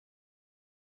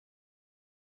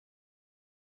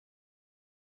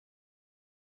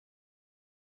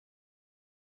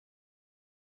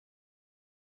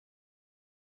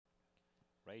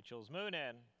Rachel's Moon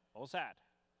in. All set.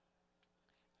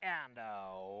 And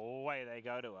away they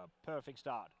go to a perfect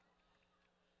start.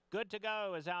 Good to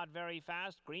Go is out very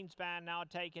fast. Greenspan now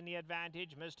taking the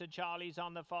advantage. Mr. Charlie's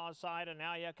on the far side, and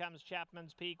now here comes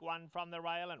Chapman's Peak, one from the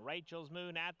rail, and Rachel's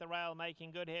Moon at the rail,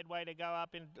 making good headway to go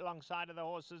up alongside of the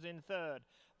horses in third.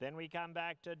 Then we come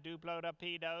back to Duplo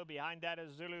Rapido. Behind that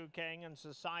is Zulu King, and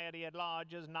Society at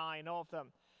Large is 9 off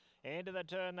them. Into the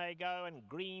turn they go, and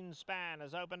Greenspan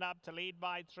has opened up to lead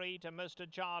by 3 to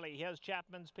Mr. Charlie. Here's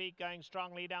Chapman's Peak going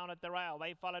strongly down at the rail.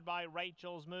 They followed by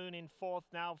Rachel's Moon in fourth,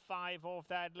 now 5 off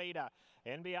that leader.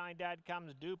 In behind that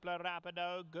comes Duplo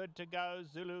Rapido, Good to Go,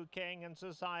 Zulu King, and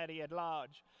Society at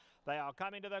Large. They are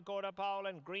coming to the quarter pole,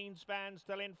 and Greenspan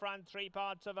still in front, 3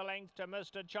 parts of a length to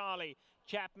Mr. Charlie.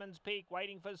 Chapman's Peak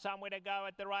waiting for somewhere to go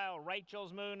at the rail.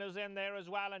 Rachel's Moon is in there as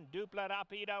well, and Duplo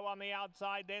Rapido on the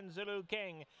outside, then Zulu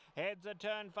King. Heads a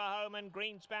turn for home, and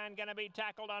Greenspan going to be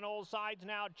tackled on all sides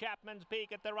now. Chapman's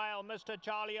Peak at the rail, Mr.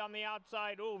 Charlie on the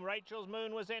outside. Ooh, Rachel's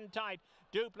Moon was in tight.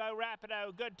 Duplo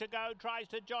Rapido, Good to Go, tries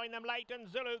to join them late, and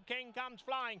Zulu King comes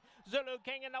flying. Zulu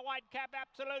King in the white cap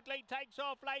absolutely takes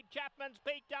off late. Chapman's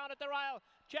Peak down at the rail.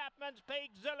 Chapman's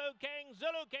Peak, Zulu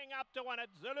King up to win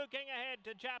it. Zulu King ahead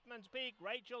to Chapman's Peak.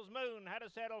 Rachel's Moon had to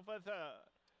settle for third.